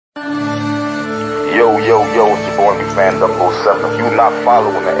Yo, it's your boy, me fan 007. If you not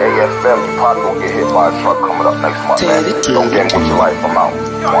following the AFM, you probably gonna get hit by a truck coming up next month, man. Don't get with your life, I'm out.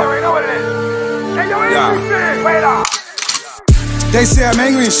 Yo, you already know what it is. Hey, yo, yeah. Wait up. They say I'm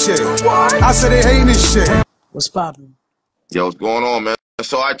angry and shit. What? I said they hating this shit. What's poppin'? Yo, what's going on, man?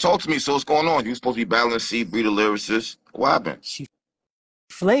 So talk to me, so what's going on? You supposed to be battling C Bri the lyricist. What happened? She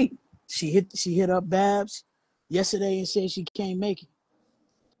flaked. She hit up Babs yesterday and said she can't make it.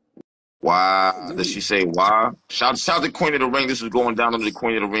 Why? Does she say why? Shout to Queen of the Ring. This is going down on the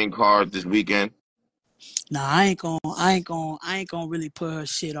Queen of the Ring card this weekend. Nah, I ain't gonna really put her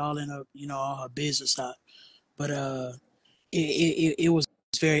shit all in her, all her business out. But it was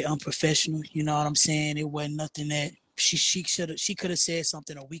very unprofessional. You know what I'm saying? It wasn't nothing that she could have said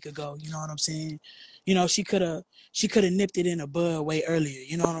something a week ago. You know what I'm saying? She could have nipped it in the bud way earlier.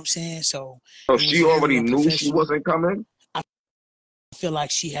 You know what I'm saying? So she already knew she wasn't coming. I feel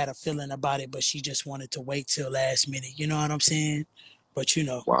like she had a feeling about it, but she just wanted to wait till last minute. You know what I'm saying? But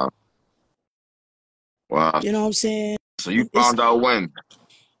Wow. You know what I'm saying? So you found out when?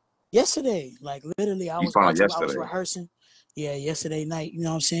 Yesterday, like literally, I was rehearsing. Yeah, yesterday night. You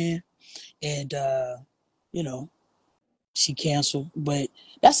know what I'm saying? And she canceled. But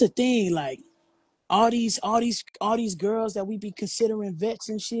that's the thing, like all these girls that we be considering vets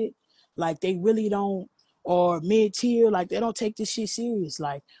and shit, like they really don't, or mid tier, like they don't take this shit serious.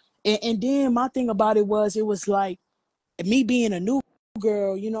 Like, and then my thing about it was like me being a new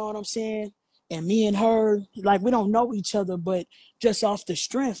girl, you know what I'm saying? And me and her, like, we don't know each other, but just off the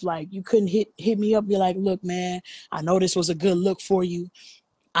strength, like, you couldn't hit me up, be like, look, man, I know this was a good look for you.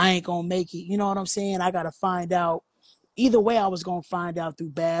 I ain't gonna make it. You know what I'm saying? I gotta find out. Either way, I was gonna find out through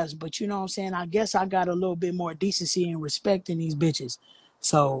Babs, but you know what I'm saying? I guess I got a little bit more decency and respect in these bitches.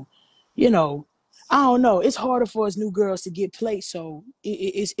 So, I don't know. It's harder for us new girls to get played, so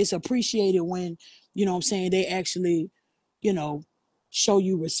it's appreciated when, you know what I'm saying, they actually, show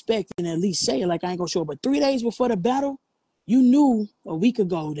you respect and at least say it. Like, I ain't gonna show it. But 3 days before the battle, you knew a week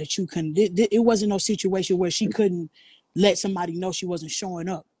ago that you couldn't. It wasn't no situation where she couldn't let somebody know she wasn't showing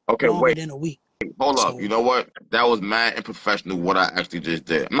up longer than a week. Hold up. You know what? That was mad and professional what I actually just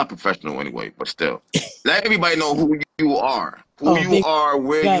did. I'm not professional anyway, but still. Let everybody know who you are. Who you are,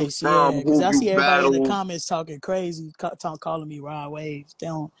 where you from, because who I see you everybody in the battle. comments talking crazy, calling me Rod Waves.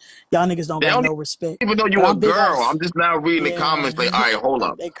 Y'all niggas don't got no respect. Even though you a girl, I'm just now reading the comments like, all right, hold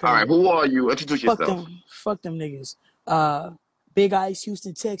up. All right, who are you? Introduce yourself. Fuck them niggas. Big Ice,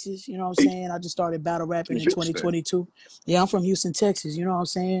 Houston, Texas. You know what I'm saying? I just started battle rapping in 2022. Yeah, I'm from Houston, Texas. You know what I'm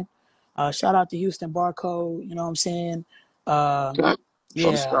saying? Shout out to Houston Barcode. You know what I'm saying? Yeah,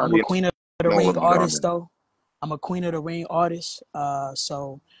 I'm a Queen of the Ring artist though. I'm a Queen of the Ring artist.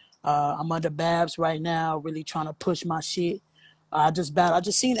 So I'm under Babs right now, really trying to push my shit. I just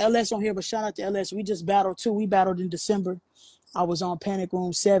seen LS on here, but shout out to LS. We just battled too. We battled in December. I was on Panic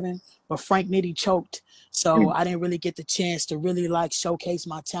Room 7, but Frank Nitty choked. So I didn't really get the chance to really like showcase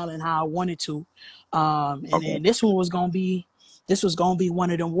my talent how I wanted to. Then this was gonna be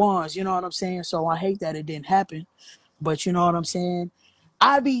one of them ones, you know what I'm saying? So I hate that it didn't happen. But you know what I'm saying?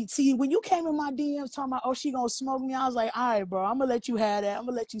 When you came in my DMs talking about, oh, she gonna smoke me, I was like, all right, bro, I'm gonna let you have that. I'm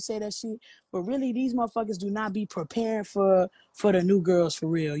gonna let you say that shit. But really, these motherfuckers do not be preparing for the new girls for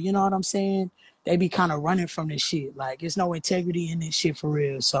real. You know what I'm saying? They be kind of running from this shit. Like, there's no integrity in this shit for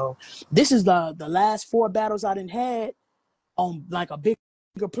real. So this is the last 4 battles I done had on like a bigger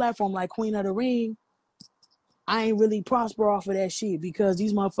platform like Queen of the Ring. I ain't really prosper off of that shit because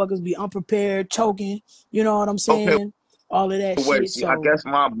these motherfuckers be unprepared, choking. You know what I'm saying? All of that shit. See, I guess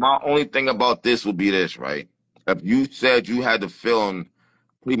my only thing about this would be this, right? If you said you had to film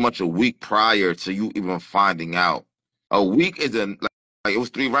pretty much a week prior to you even finding out, a week isn't like it was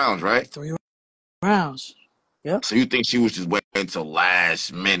 3 rounds, right? 3 rounds. Yep. So you think she was just waiting until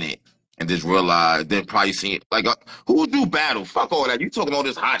last minute and just realized, then probably seen it? Like, who would you battle? Fuck all that. You talking all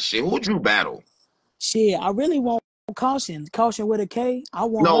this hot shit. Who would you battle? Shit, I really want Caution. Caution with a K. I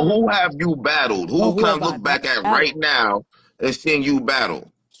want No, her. who have you battled? Who can I look back at right now and seeing you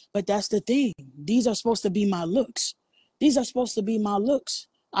battle? But that's the thing. These are supposed to be my looks.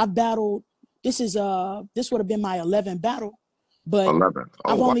 I've battled. This would have been my 11th battle, but 11.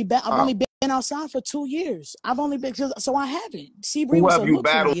 I've only been outside for 2 years. So I haven't. C Bri was a look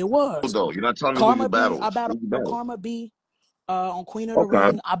for me. It was. Though you're not telling me who you battled. I battled Karma B on Queen of the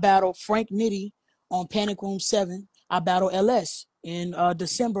Ring. I battled Frank Nitty on Panic Room 7. I battled LS in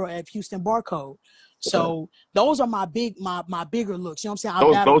December at Houston Barcode. So those are my bigger looks. You know what I'm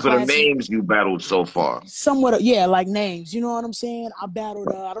saying? Those are the names you battled so far. Somewhat, yeah, like names. You know what I'm saying? I battled.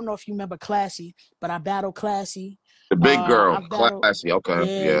 I don't know if you remember Classy, but I battled Classy. The big girl, I've battled. classy. Okay,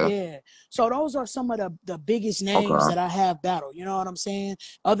 Yeah, yeah. yeah. So those are some of the biggest names Okay, that I have battled. You know what I'm saying?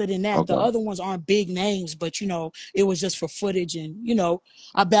 Other than that, the okay. other ones aren't big names, but it was just for footage. And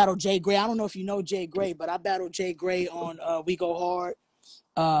I battled Jay Gray. I don't know if you know Jay Gray, but I battled Jay Gray on We Go Hard.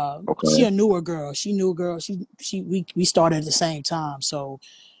 She Okay. a newer girl. She new girl. We started at the same time. So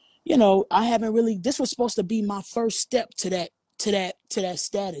I haven't really. This was supposed to be my first step to that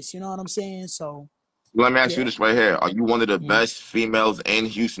status. You know what I'm saying? So Let me ask you yeah. this right here. Are you one of the Mm. best females in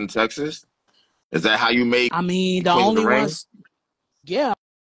Houston, Texas? Is that how you made I mean, the Queen of the only Ring? ones. Yeah.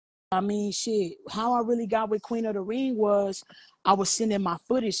 I mean, shit. How I really got with Queen of the Ring was I was sending my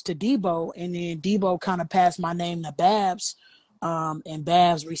footage to Debo, and then Debo kind of passed my name to Babs. And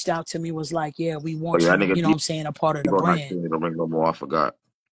Babs reached out to me, was like, "Yeah, we Oh want yeah, that you. nigga You know what I'm saying? A part of the Debo not brand." Queen of the Ring no more. I forgot.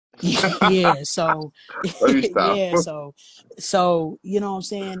 Yeah. So, Let me stop. yeah. So you know what I'm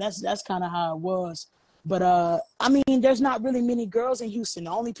saying? That's kind of how it was. But I mean, there's not really many girls in Houston.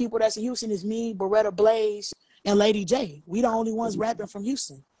 The only people that's in Houston is me, Beretta Blaze, and Lady J. We the only ones rapping from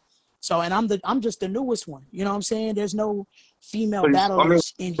Houston. So, and I'm just the newest one. You know what I'm saying? There's no female I mean,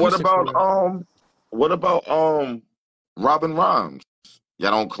 battlers in what Houston for about real. what about Robin Rhymes?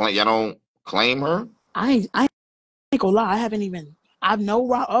 Y'all don't claim her? I ain't gonna lie. I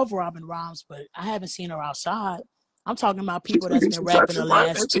know of Robin Rhymes, but I haven't seen her outside. I'm talking about She's people from that's been Houston, rapping Texas, the right?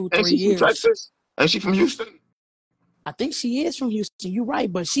 last two, Ain't three she from years. Texas? Ain't she from Houston? I think she is from Houston. You're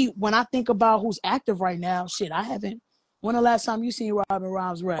right, but when I think about who's active right now, shit, I haven't. When the last time you seen Robin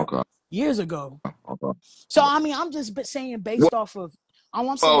Rhymes rap? Okay, Years ago. okay. So I mean, I'm just saying Well, based off of. All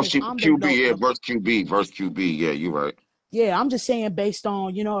I'm oh, saying is she I'm QB, yeah, verse QB, yeah, you right. yeah, I'm just saying based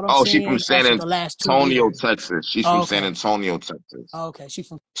on, you know what I'm Oh, she from saying, San off of the last two Antonio, years. Texas. She's from Oh, San okay. Antonio, Texas. Okay. She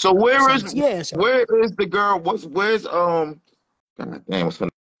from So Saints. Yeah, so where is the girl? Where's God damn, what's her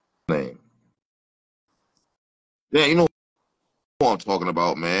name? Yeah, you know who I'm talking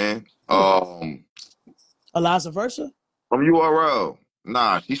about, man. who? Eliza Versa? From URL.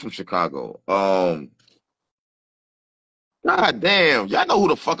 Nah, she's from Chicago. God damn, y'all know who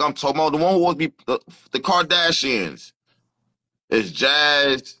the fuck I'm talking about. The one who was be the Kardashians. It's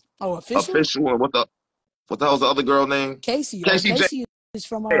Jazz Oh, official? official and what the hell's the other girl name? Casey. Oh, Casey J. Casey is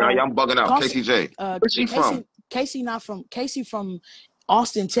from Hey, I'm bugging out. Casey Casey J. Where's she from? Casey not from Casey from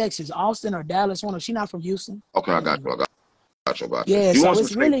Austin, Texas. Austin or Dallas, one of she not from Houston. Okay, I got Mm-mm. you. I got you. Yeah, You so want some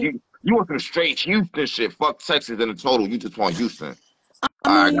it's straight really you want some straight Houston shit. Fuck Texas in the total. You just want Houston. I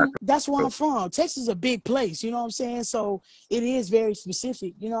All right, I got mean, that's where I'm you. from. Texas is a big place, you know what I'm saying? So it is very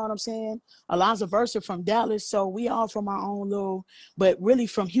specific, you know what I'm saying? Alonzo Versa from Dallas, so we all from our own little, but really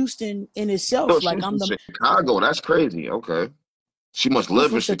from Houston in So itself. Like she's I'm from the Chicago. That's crazy. Okay. She must Who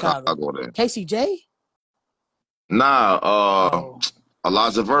live from in Chicago? Chicago then. Casey J? Nah, Oh,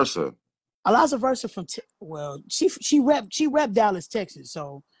 Eliza Versa. Alonzo Versa from well, she rep Dallas, Texas.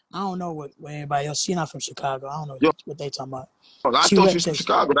 So I don't know what everybody else. She not from Chicago. I don't know Yo, what they talking about. I She thought she rep was from Texas.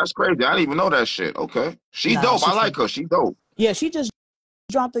 Chicago. That's crazy. I didn't even know that shit. Okay. She Nah, dope. she I like from her. She dope. yeah. She just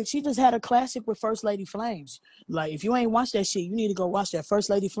had a classic with First Lady Flames. Like if you ain't watched that shit, you need to go watch that First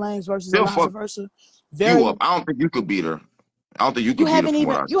Lady Flames versus She'll Alonzo fuck Versa. you up. Very I don't think you could beat her. I don't think you you could beat her haven't from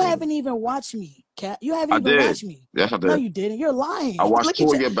what even I you seen. haven't even watched me, Cat. You haven't I even did. watched me. Yes, I No, did. you didn't. You're I lying. watched Look at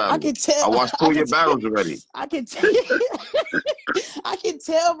two of you. your I battles. can tell. I watched two I of can your tell. battles already. I can tell. I can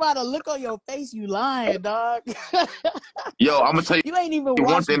tell by the look on your face you lying, dog. Yo, I'm gonna tell You ain't even you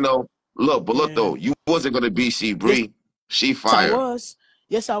one watched thing me. though. Look Yeah. though, you wasn't gonna beat C Yes, Bri. She I fire. was.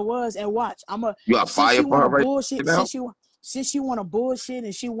 Yes, I was. And watch, I'm a You got since fire she for want her to right bullshit, now? since she want to bullshit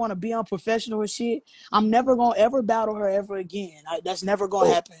and she want to be unprofessional and shit, I'm never gonna ever battle her ever again. That's never gonna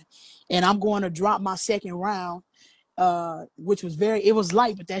Oh, happen. And I'm going to drop my second round, which was it was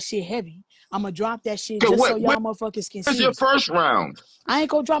light, but that shit heavy. I'm gonna drop that shit okay. just so Where's y'all motherfuckers can your see. first round? I ain't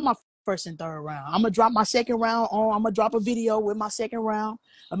gonna drop my first and third round. I'm gonna drop my second round on. I'm gonna drop a video with my second round.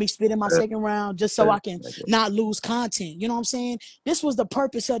 Let me spit in my second round just so I can not lose content. You know what I'm saying? This was the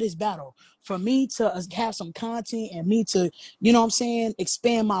purpose of this battle for me to have some content and me to, you know what I'm saying,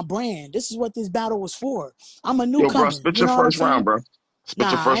 expand my brand. This is what this battle was for. I'm a Yo, bro, newcomer. spit You your know what I'm first round, saying? bro.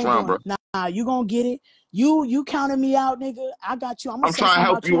 Spit your Nah, I first ain't round, doing bro. it. Nah, you gonna get it. You counted me out, nigga. I got you. I'm gonna I'm say trying to something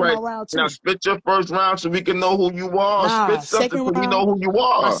help about you you in my right round now. two. Spit your first round so we can know who you are. Spit Nah, something second so we know round. who you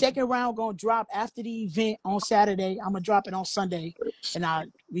My are. second round gonna drop after the event on Saturday. I'm gonna drop it on Sunday,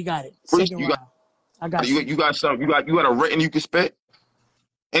 and we got it. First, Second round. I got you. you got something. You got a written you can spit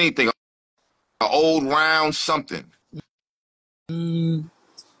anything. An old round something. Mm,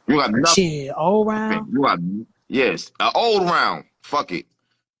 You got nothing. shit, all round. You got yes, an old round. Fuck it.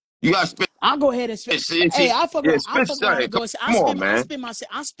 You got spit. I'll go ahead and spit. Hey, See, I fuck yeah, I spit fuck around something. and go. Come on, I man. spit my.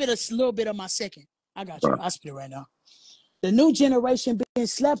 I spit a little bit of my second. I got you. I spit it right now. The new generation being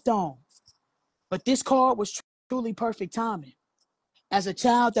slept on. But this card was truly perfect timing. As a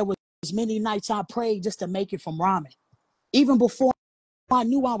child, there was many nights I prayed just to make it from ramen. Even before I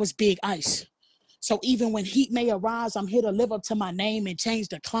knew I was Big Ice. So even when heat may arise, I'm here to live up to my name and change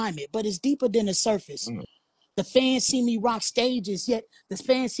the climate. But it's deeper than the surface. The fans see me rock stages, yet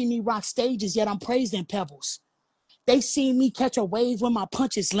I'm praised in pebbles. They see me catch a wave when my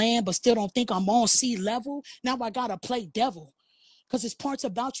punches land, but still don't think I'm on sea level. Now I gotta play devil. Cause it's parts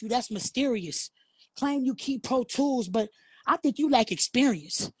about you that's mysterious. Claim you keep Pro Tools, but I think you lack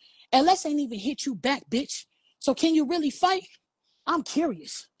experience. LS ain't even hit you back, bitch. So can you really fight? I'm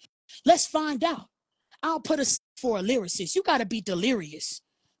curious. Let's find out. I'll put a for a lyricist. You gotta be delirious.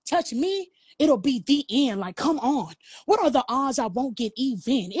 Touch me, it'll be the end. Like, come on. What are the odds I won't get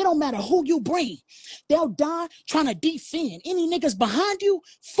even? It don't matter who you bring. They'll die trying to defend. Any niggas behind you,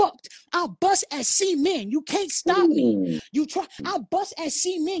 fucked. I'll bust at C-men. You can't stop me. You try. I'll bust at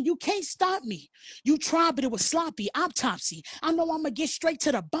C-men. You can't stop me. You tried, but it was sloppy. Autopsy. I know I'm going to get straight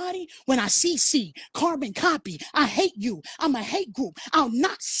to the body when I see C. Carbon copy. I hate you. I'm a hate group. I'll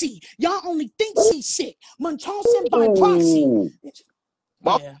not see. Y'all only think C sick. Munchausen by proxy.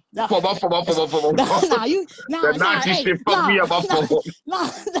 Yeah, nah, you, The Nazi hey, shit fucked me up. My fault.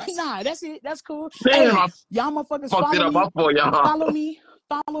 that's it. That's cool. Damn, Hey, I y'all motherfuckers fucked it follow up. My me, fault, y'all. follow me,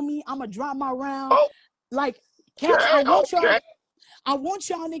 follow me. I'ma drop my round. Oh, Like, Caps, okay, okay. I want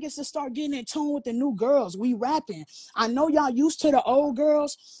y'all niggas to start getting in tune with the new girls. We rapping. I know y'all used to the old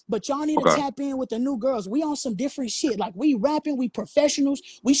girls, but y'all need to Okay. tap in with the new girls. We on some different shit. Like, we rapping, we professionals,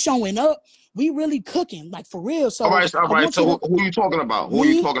 we showing up, we really cooking, like, for real. So All right, all I right. want you So to, who are you talking about? Who are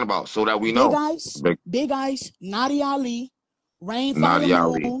you me, talking about so that we Big know? Ice, Nadia Ali, Rain Fire Nadia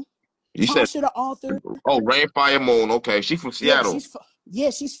Ali. Moon, You said, Tasha the author. oh, Rain Fire Moon. Okay, she from Yeah, Seattle.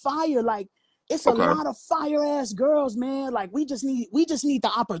 she's fire. Like, it's a Okay. lot of fire ass girls, man. Like, we just need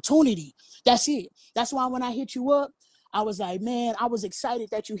the opportunity. That's it. That's why when I hit you up, I was like, man, I was excited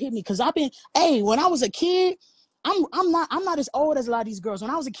that you hit me. Cause when I was a kid, I'm not as old as a lot of these girls.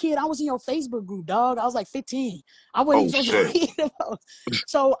 When I was a kid, I was in your Facebook group, dog. I was like 15. I wasn't Oh even shit. supposed to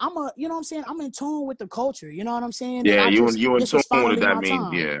So you know what I'm saying? I'm in tune with the culture, you know what I'm saying? And Yeah, you in this tune was with it. finally That my means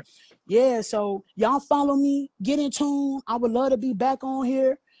time. yeah. Yeah, so y'all follow me, get in tune. I would love to be back on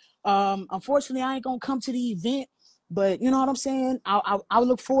here. Unfortunately, I ain't gonna come to the event, but you know what I'm saying. I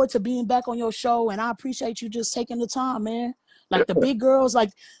look forward to being back on your show, and I appreciate you just taking the time, man. Like the big girls, the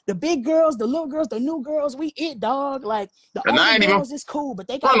little girls, the new girls, we it, dog. Like the And older I ain't even girls, it's cool, but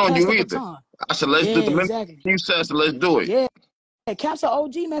they gotta front on pass you the either. baton. I said let's do Yeah, the minute exactly. you said, so let's do it. Yeah. Caps are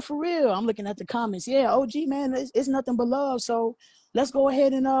OG, man, for real. I'm looking at the comments. Yeah, OG, man, it's nothing but love. So let's go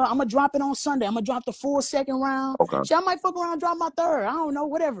ahead and I'm gonna drop it on Sunday. I'm gonna drop the full second round. Okay. Shit, I might fuck around and drop my third. I don't know,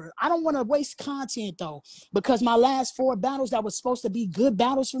 whatever. I don't want to waste content though, because my last 4 battles that was supposed to be good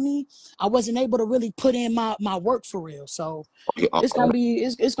battles for me, I wasn't able to really put in my work for real. So Okay, it's gonna be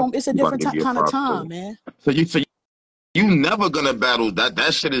it's a I'm about to different give you a kind of prop time, too. man. So you never gonna battle that.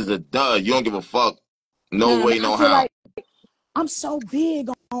 That shit is a dud. You don't give a fuck. No Nah, man, way, I no feel how. like I'm so big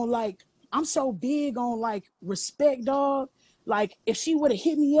on respect, dog. Like if she would have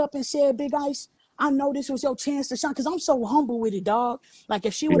hit me up and said, Big Ice, I know this was your chance to shine, because I'm so humble with it, dog. Like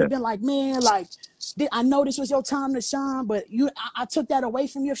if she would Yeah, have been like, man, like I know this was your time to shine, but I took that away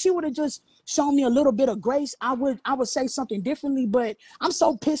from you. If she would have just shown me a little bit of grace, I would say something differently. But I'm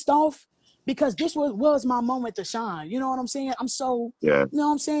so pissed off because this was my moment to shine. You know what I'm saying? I'm so, yeah. you know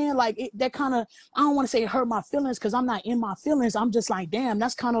what I'm saying? Like that kind of, I don't want to say it hurt my feelings because I'm not in my feelings. I'm just like, damn,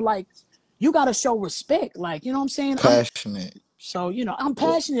 that's kind of like, you got to show respect. Like, you know what I'm saying? Passionate. So, I'm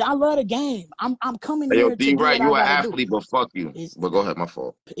passionate. I love the game. I'm coming Hey, yo, here to D do right, what I you an got to do. athlete, but fuck you. It's, But go ahead, my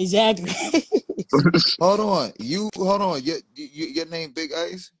fault. exactly. Hold on. Hold on. Your name Big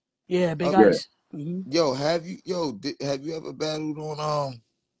Ice? Yeah, Big Yeah. Ice. Mm-hmm. Yo, have you ever battled on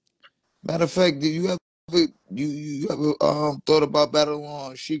matter of fact, did you ever you ever thought about battling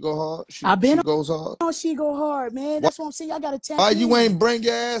on She Go Hard? I've She been Goes Hard? on She Go Hard, man. Why, That's what I'm saying. I got to tap why you in. ain't bring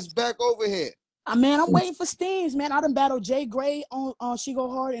your ass back over here? Man, I'm waiting for Steams, man. I done battled Jay Gray on She Go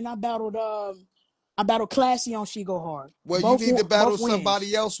Hard, and I battled Classy on She Go Hard. Well, you need to battle Both wins.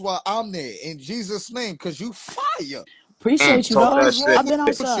 somebody else while I'm there in Jesus' name, cause you fire. Appreciate you, Talk dog. that What's shit. wrong I've been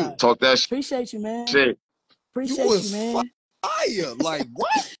with you? outside. Talk that Appreciate you, man. shit. You Appreciate you, was man. fire. Like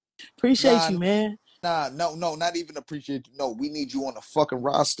what? Appreciate Nah, you, man. no, not even appreciate you. No, we need you on the fucking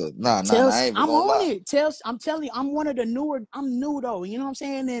roster. Nah, I Tells ain't even I'm gonna on lie. it. I'm telling you, I'm one of the newer. I'm new though. You know what I'm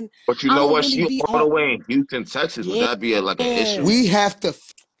saying? And But you I know don't what? really She be all on. the way in Houston, Texas. Would Yeah. that be like an issue? We have to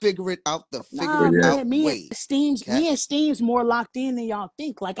figure it out the Nah, figure it Yeah, out man, way. Me Caps. and Steam's more locked in than y'all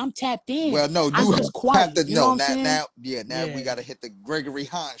think. Like I'm tapped in. Well, no, I'm you just have quiet. to You know know what I'm now. saying? Now we Yeah, got to hit the Gregory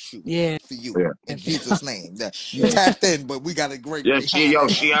Hahn shoe yeah. for you yeah. in Jesus' name. Now, you tapped in, but we got a Yeah, Gregory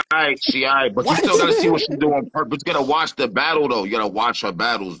Hahn ass. she alright, but you still What? gotta see what she's doing. But you gotta watch the battle though. You gotta watch her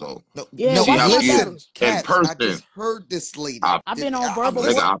battles though, No, Yeah, and no. see watch how my she is Listen, battles. in Caps. I person. just heard this lady. I, I've been on I'm verbal nigga,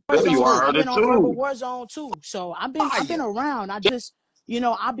 listening. I I feel just you. zone. I heard I've heard been it on verbal too. war zone too. So I've been fire. around. I just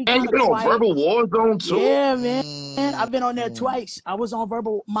I'll be And kind you of been on quiet. Verbal Warzone too? Yeah, man. Mm, I've been on there mm. twice. I was on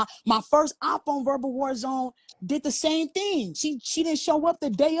verbal. My first op on verbal war zone did the same thing. She didn't show up the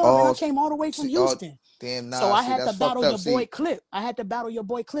day of, and I Oh, came all the way from see, oh, Houston. damn, So nah. I See, had to that's battle fucked up. your boy See, Clip. I had to battle your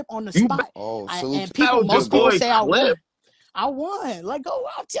boy Clip on the You spot. oh, salute to And battled your most people boy say I Clip? won. I won. Like go,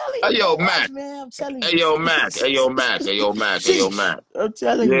 I'm telling Hey you, go yo, watch, Mac. man. I'm telling Hey you. yo, Mac. Hey yo, Mac. Hey yo, Mac. Hey yo, sheesh. Mac. I'm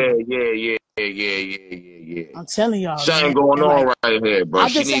telling Yeah, you. yeah, yeah, yeah, yeah, yeah, yeah, yeah. I'm telling y'all, Something man. going And on like right here, bro. I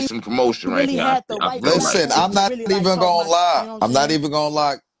She just needs ain't some promotion right really here. had the I right feel like. Listen, platform I'm to not really like even talk gonna my, lie. you know what I'm I'm not saying? even gonna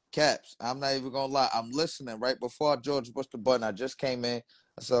lie, Caps. I'm not even gonna lie. I'm listening right before George pushed the button. I just came in.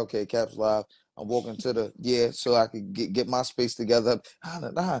 I said, "Okay, Caps live." I'm walking to the so I could get my space together.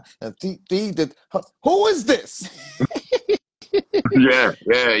 Who is this? Yeah,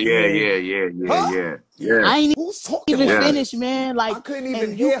 yeah, yeah, Yeah. yeah, yeah, yeah, Huh? yeah, yeah, I ain't Who's talking even like yeah. finished, this? man. Like, I couldn't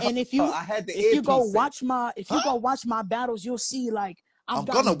even hear her. I had the if you go earpiece in. watch my if you Huh? go watch my battles, you'll see like I've I'm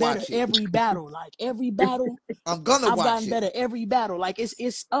gonna gotten better watch it. every battle. Like every battle, I'm gonna I've watch gotten it. better every battle. Like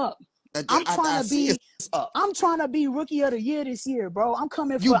it's up. I'm trying I to see it's be up. I'm trying to be rookie of the year this year, bro. I'm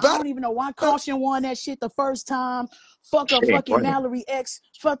coming You for I better. don't even know why Caution won that shit the first time. Fuck a She ain't fucking playing. Mallory X.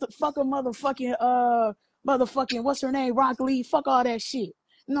 Fuck a motherfucking what's her name? Rock Lee. Fuck all that shit.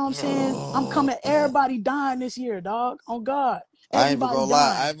 You know what I'm saying? I'm coming everybody dying this year, dog. On God. I ain't even Everybody gonna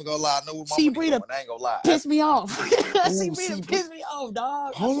lie. I dying. ain't even gonna lie. I know where my C money Bri going. I ain't gonna lie. pissed me off. C Oh, Bri see, Bri. pissed me off,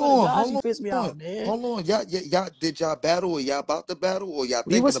 dog. I Hold swear to on, God, she hold pissed me on, off, man. hold on. Y'all, did y'all battle or y'all about to battle or y'all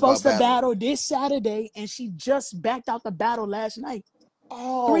We were thinking supposed about to battling? battle this Saturday, and she just backed out the battle last night.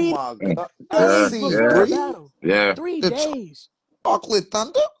 Oh 3 my God, I Yeah, days see, before the yeah, Bree, battle. yeah, Three the days. chocolate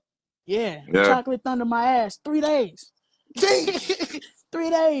thunder. Yeah, yeah. chocolate thunder my ass. 3 days. Jeez, 3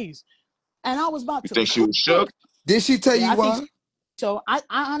 days. And I was about You to think she was shook? cook. did she tell Yeah, you I think why? so. I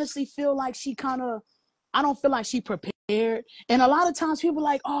honestly feel like she kind of, I don't feel like she prepared. And a lot of times people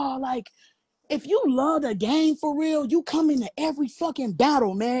like, oh, like, if you love the game for real, you come into every fucking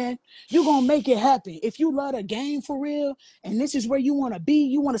battle, man. You gonna make it happen. If you love the game for real, and this is where you want to be,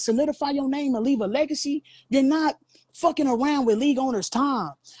 you want to solidify your name and leave a legacy. You're not fucking around with league owners'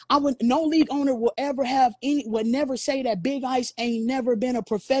 time. No league owner will ever have would never say that Big Ice ain't never been a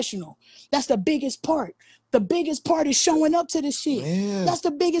professional. That's the biggest part. The biggest part is showing up to this shit. Yeah, That's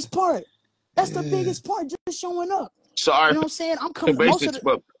the biggest part. That's the yeah, biggest part, just showing up. So all You right, know what I'm saying? I'm so coming most of basically, the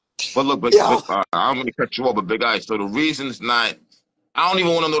but look, yeah. I don't want to cut you off, but Big Eye. So the reason's not. I don't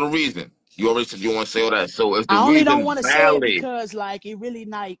even want to know the reason. You already said you want to say all that. So is the I only don't reason want to say it valid? because like it really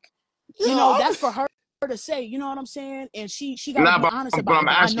like Yeah, that's for her to say, you know what I'm saying? And she got to Nah, be honest but about I'm it,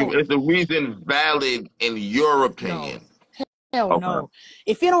 but I asking know you, is the reason valid in your no. opinion? Hell Okay, no.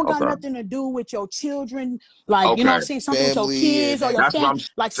 If it don't got okay, nothing to do with your children, like you know what okay. I'm saying, something with your family kids and or your That's what family, I'm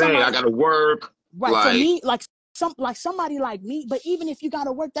like saying. I somebody got to work. right for Like, me, like somebody like me, but even if you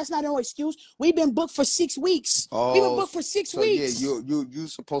gotta work, that's not no excuse. We've been booked for 6 weeks. We've been oh, booked for six so yeah, weeks. you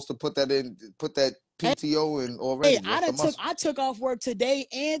supposed to put that in, put that PTO in Hey, already. That's the muscle. I took off work today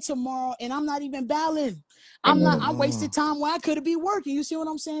and tomorrow, and I'm not even battling. I wasted Mm. time where I could be working. You see what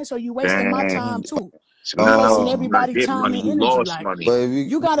I'm saying? So you wasting my time damn. too. So You now wasting you Oh, not everybody get time money, and you energy. lost Like money. but if you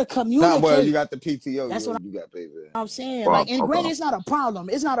you gotta nah, well, you communicate. got the PTO, That's what you got paid for. I'm saying. Like, Well, and okay. granted, it's not a problem.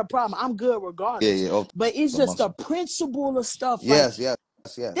 It's not a problem. I'm good Yeah, regardless. yeah, oh, But it's the just the muscle. principle of stuff. Like Yes, yes,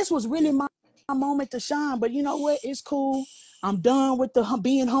 this yes. was really Yeah. my moment to shine. But you know what? It's cool. I'm done with the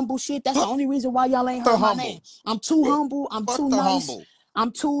being humble shit. That's the Fuck only reason why y'all ain't the heard my name. humble. I'm too Yeah. humble. I'm Fuck too the nice. humble.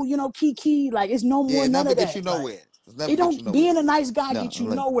 I'm too, kiki. Like it's no Yeah, more it none never of get you that. Like nowhere. It never it get don't you nowhere. being a nice guy No, get you I'm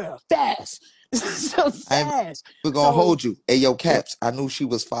like, nowhere fast. So I ain't fast. even gonna So hold you. Hey, yo, Caps, I knew she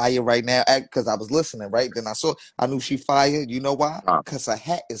was fire right now because I was listening, right? Then I knew she fired. You know why? Uh, Because her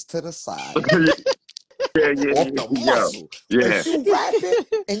hat is to the side. yeah, yeah, Off the yeah, muscle. yeah, If you rapping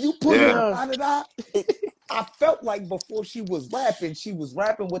and you put it yeah. yeah. on it out, I felt like before she was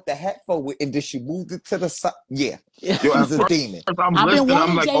rapping with the hat forward, and then she moved it to the side. Yeah, Yeah. Yo, at she's a first demon. I'm I've been listening, I'm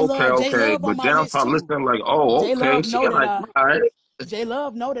wanting like, J okay, Love. J okay. Love on But my then I list start too. listening, like, oh, J okay. Love She know got that like, all right. J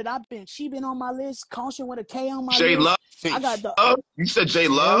Love know that she been on my list. Caution with a K on my J Love. list. I got the You said J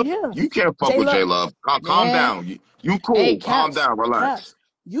hell Love? yeah. You can't fuck J with Love, J Love. Calm man. down. You Hey, cool. Calm down. Relax. Caps.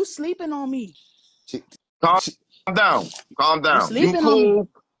 You sleeping on me. She, Calm she, down. Calm You down. You sleeping on me. cool.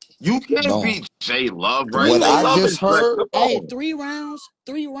 You can't No. beat J Love, right? What Three J I Love just is rounds. like, heard, come Hey, on.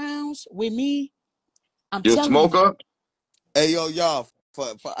 3 rounds with me. I'm You a telling you. smoker? hey yo, y'all,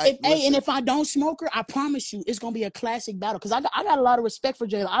 And listen, if I don't smoke her, I promise you, it's gonna be a classic battle. Cause I got a lot of respect for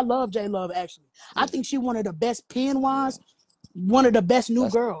J Love. I love J Love actually. I yeah, think she one of the best pen yeah, wise, one of the best new that's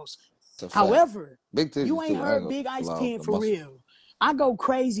girls. a fact. However, Big you titties ain't too. I ain't heard gonna Big Ice lie off pen the for muscle. real. I go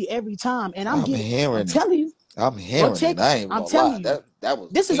crazy every time, and I'm I'm hearing it. telling you. I'm Well, hearing check. it. I ain't even I'm gonna telling lie. you. That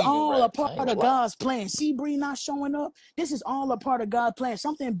was This is clean and all a rap. part I ain't of gonna lie. God's plan. C Bri not showing up. This is all a part of God's plan.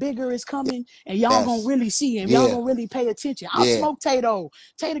 Something bigger is coming, and y'all gonna Yes. really see him. Y'all Yeah. gonna really pay attention. I'll Yeah. smoke Tato.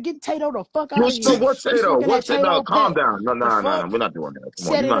 Tato, get Tato the fuck You out of smoke here. what You Tato? smoking What that Tato? No, Tato calm pet? down. No, The no, no, no. fuck? We're not doing that. Come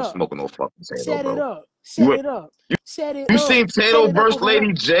on, Set you're it not up. smoking no fucking Tato, Set it bro. up. You Set it up. Set it you up. seen Set Tato it up versus over there.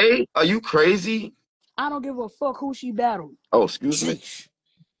 Lady J? Are you crazy? I don't give a fuck who she battled. Oh, excuse me. Sheesh.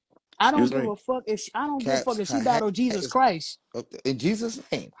 I don't Excuse give me. a fuck if I don't give a fuck Caps. if she battled Jesus Is Christ. in Jesus'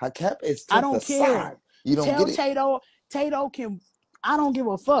 name. Her cap is I to the don't care. side. You don't Tell get it? Tato, Tato can. I don't give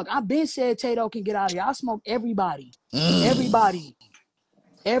a fuck. I've been said Tato can get out of here. I smoke everybody, Mm. everybody,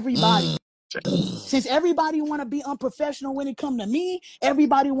 Mm. everybody. Since everybody want to be unprofessional when it come to me,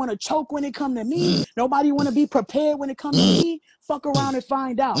 everybody want to choke when it come to me. Mm. Nobody want to be prepared when it come to Mm. me. Fuck around and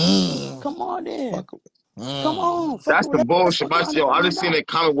find out. Mm. Come on, then. Fuck. Come Mm. on, That's the let's bullshit. fuck around and Yo, I find just seen out. a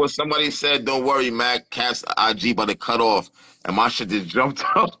comment where somebody said, "Don't worry, Mac, Cat's IG about to cut off," and my shit just jumped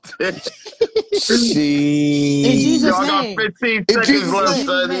up there. In Yo, Jesus' I got name. 15 In seconds Jesus' In left, name.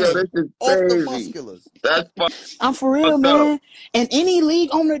 Jesus' son. Yo, name. this is Off the crazy. musculars. That's I'm for real, fucked up. man. And any league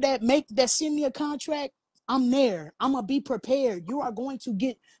owner that send me a contract, I'm there. I'm gonna be prepared. You are going to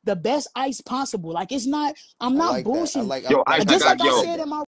get the best ice possible. Like it's not. I'm I not like that. I bullshitting. like Yo, that's Ice, I Just dope got like you I yo. said said that. in my